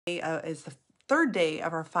Is the third day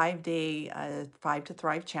of our 5-day Five to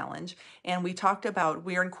Thrive challenge. And we talked about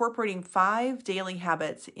we are incorporating 5 daily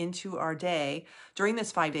habits into our day during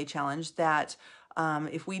this 5-day challenge that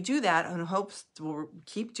if we do that, and hopes we'll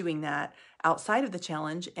keep doing that outside of the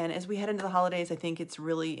challenge. And as we head into the holidays, I think it's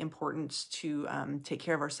really important to take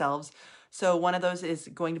care of ourselves. So one of those is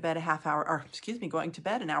going to bed going to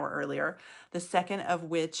bed an hour earlier. The second of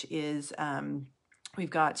which is we've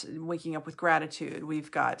got waking up with gratitude. We've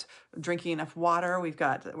got drinking enough water.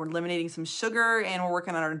 We're eliminating some sugar, and we're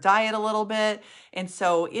working on our diet a little bit. And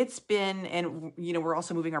so it's been, and we're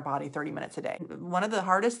also moving our body 30 minutes a day. One of the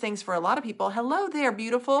hardest things for a lot of people, hello there,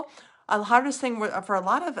 beautiful. The hardest thing for a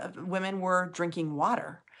lot of women were drinking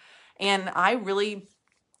water. And I really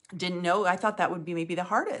didn't know. I thought that would be maybe the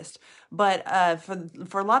hardest, but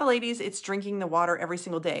for a lot of ladies, it's drinking the water every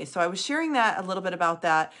single day. So I was sharing that a little bit about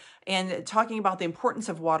that and talking about the importance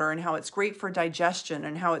of water and how it's great for digestion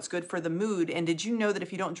and how it's good for the mood. And did you know that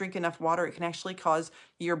if you don't drink enough water, it can actually cause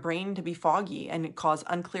your brain to be foggy and cause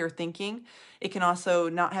unclear thinking? It can also,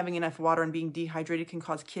 not having enough water and being dehydrated can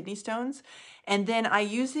cause kidney stones. And then I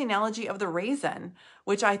use the analogy of the raisin,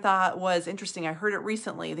 which I thought was interesting. I heard it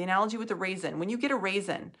recently. The analogy with the raisin. When you get a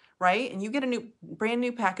raisin, right, and you get a brand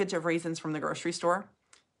new package of raisins from the grocery store,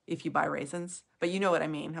 if you buy raisins, but you know what I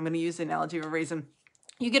mean. I'm going to use the analogy of a raisin.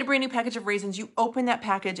 You get a brand new package of raisins, you open that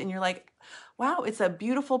package and you're like, wow, it's a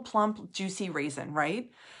beautiful, plump, juicy raisin,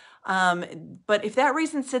 right? But if that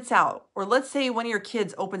raisin sits out, or let's say one of your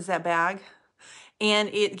kids opens that bag and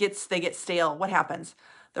they get stale, what happens?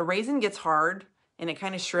 The raisin gets hard and it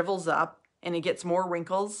kind of shrivels up and it gets more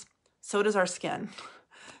wrinkles. So does our skin.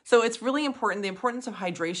 So it's really important. The importance of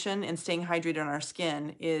hydration and staying hydrated on our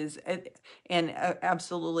skin is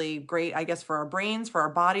absolutely great, I guess, for our brains, for our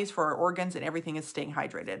bodies, for our organs, and everything is staying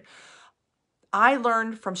hydrated. I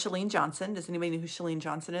learned from Chalene Johnson. Does anybody know who Chalene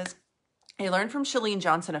Johnson is? I learned from Chalene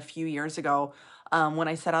Johnson a few years ago when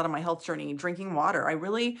I set out on my health journey, drinking water. I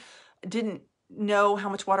really didn't know how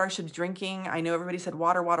much water I should be drinking. I know everybody said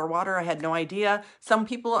water, water, water. I had no idea. Some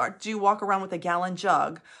people do walk around with a gallon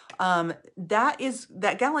jug.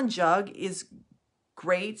 That gallon jug is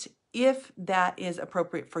great if that is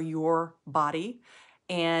appropriate for your body.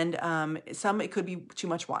 And it could be too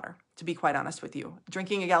much water, to be quite honest with you.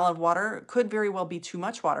 Drinking a gallon of water could very well be too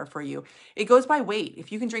much water for you. It goes by weight.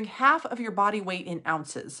 If you can drink half of your body weight in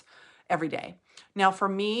ounces every day. Now for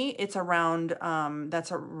me, it's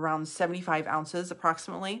that's around 75 ounces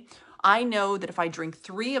approximately. I know that if I drink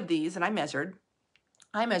 3 of these, and I measured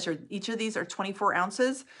each of these are 24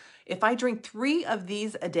 ounces. If I drink 3 of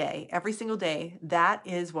these a day, every single day, that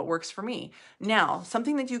is what works for me. Now,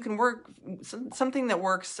 something that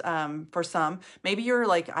works for some, maybe you're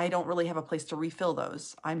like, I don't really have a place to refill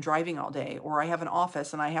those. I'm driving all day, or I have an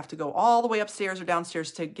office and I have to go all the way upstairs or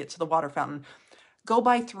downstairs to get to the water fountain. Go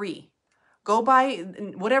buy 3. Go buy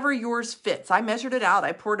whatever yours fits. I measured it out.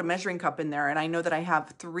 I poured a measuring cup in there, and I know that I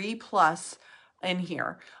have 3 plus in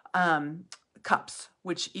here cups,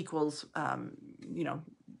 which equals,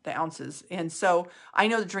 the ounces. And so I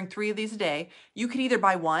know to drink 3 of these a day. You could either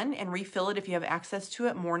buy one and refill it if you have access to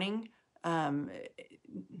it morning and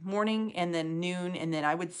then noon. And then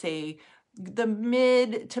I would say the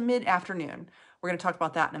mid to mid afternoon. We're going to talk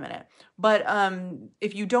about that in a minute. But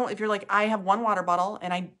if you're like, I have one water bottle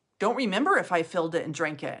and I don't remember if I filled it and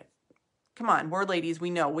drank it. Come on, we're ladies.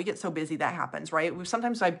 We know we get so busy that happens, right?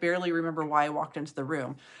 Sometimes I barely remember why I walked into the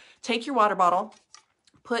room. Take your water bottle,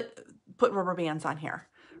 put rubber bands on here,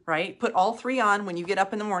 right? Put all 3 on when you get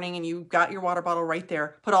up in the morning and you got your water bottle right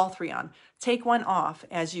there. Put all 3 on. Take one off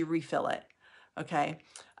as you refill it, okay?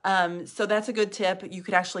 So that's a good tip. You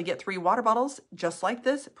could actually get 3 water bottles just like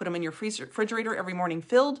this, put them in your refrigerator every morning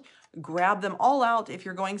filled, grab them all out. If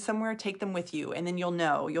you're going somewhere, take them with you, and then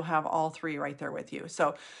you'll have all 3 right there with you.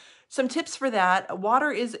 So some tips for that.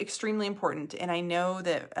 Water is extremely important. And I know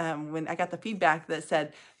that when I got the feedback that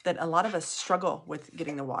said that a lot of us struggle with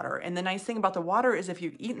getting the water. And the nice thing about the water is if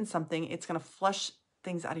you've eaten something, it's going to flush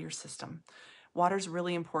things out of your system. Water is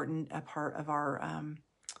really important, a part of our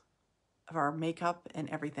makeup and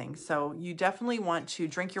everything. So you definitely want to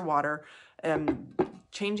drink your water,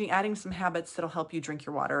 adding some habits that'll help you drink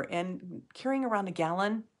your water, and carrying around a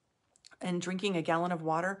gallon and drinking a gallon of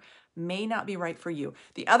water may not be right for you.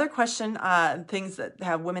 The other question, things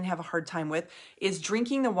that women have a hard time with, is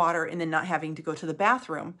drinking the water and then not having to go to the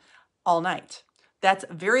bathroom all night. That's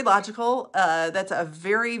very logical. That's a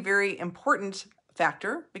very, very important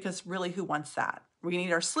factor, because really, who wants that? We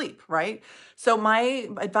need our sleep, right? So my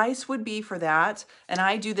advice would be for that, and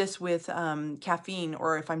I do this with caffeine,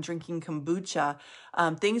 or if I'm drinking kombucha,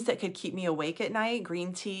 things that could keep me awake at night,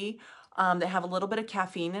 green tea, that have a little bit of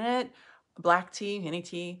caffeine in it, black tea, any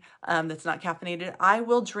tea that's not caffeinated, I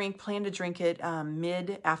will plan to drink it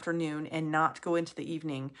mid-afternoon and not go into the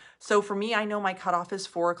evening. So for me, I know my cutoff is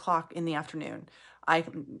 4 o'clock in the afternoon.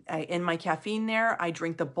 In my caffeine there, I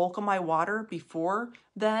drink the bulk of my water before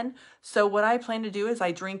then. So what I plan to do is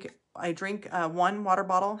I drink one water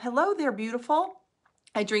bottle. Hello there, beautiful.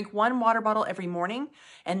 I drink one water bottle every morning,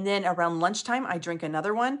 and then around lunchtime, I drink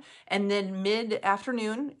another one. And then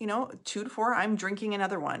mid-afternoon, 2 to 4, I'm drinking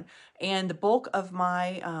another one. And the bulk of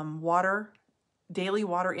my daily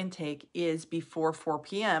water intake is before 4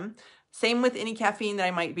 p.m. Same with any caffeine that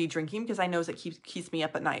I might be drinking, because I know it keeps me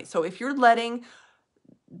up at night. So if you're letting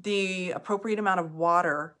the appropriate amount of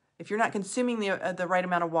water, if you're not consuming the right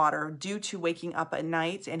amount of water due to waking up at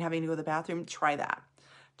night and having to go to the bathroom, try that.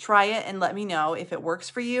 Try it and let me know if it works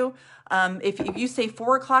for you. If you say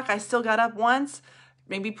 4 o'clock, I still got up once,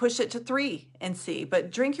 maybe push it to 3 and see.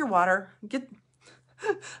 But drink your water.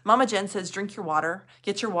 Mama Jen says drink your water.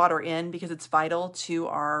 Get your water in, because it's vital to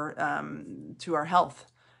our health.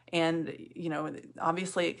 And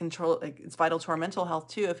obviously it's vital to our mental health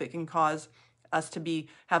too, if it can cause us to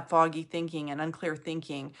have foggy thinking and unclear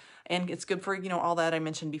thinking. And it's good for, all that I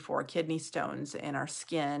mentioned before, kidney stones and our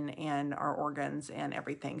skin and our organs and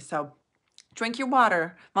everything. So drink your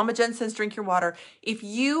water. Mama Jen says drink your water. If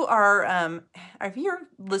you're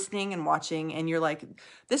listening and watching and you're like,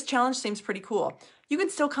 this challenge seems pretty cool, you can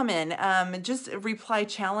still come in. Just reply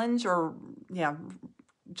challenge, or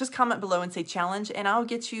just comment below and say challenge, and I'll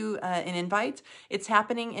get you an invite. It's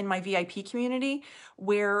happening in my VIP community,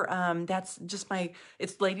 where that's just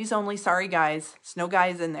it's ladies only. Sorry guys, it's no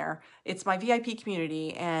guys in there. It's my VIP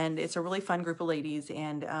community, and it's a really fun group of ladies,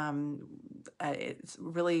 and it's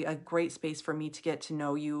really a great space for me to get to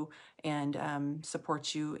know you and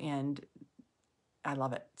support you, and I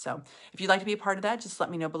love it. So if you'd like to be a part of that, just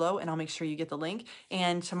let me know below and I'll make sure you get the link.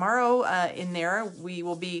 And tomorrow in there, we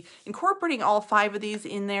will be incorporating all 5 of these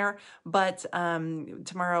in there. But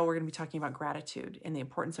tomorrow we're going to be talking about gratitude and the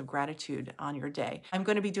importance of gratitude on your day. I'm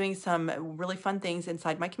going to be doing some really fun things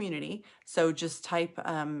inside my community. So just type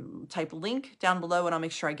link down below and I'll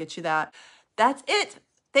make sure I get you that. That's it.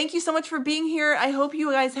 Thank you so much for being here. I hope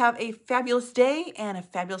you guys have a fabulous day and a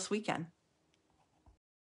fabulous weekend.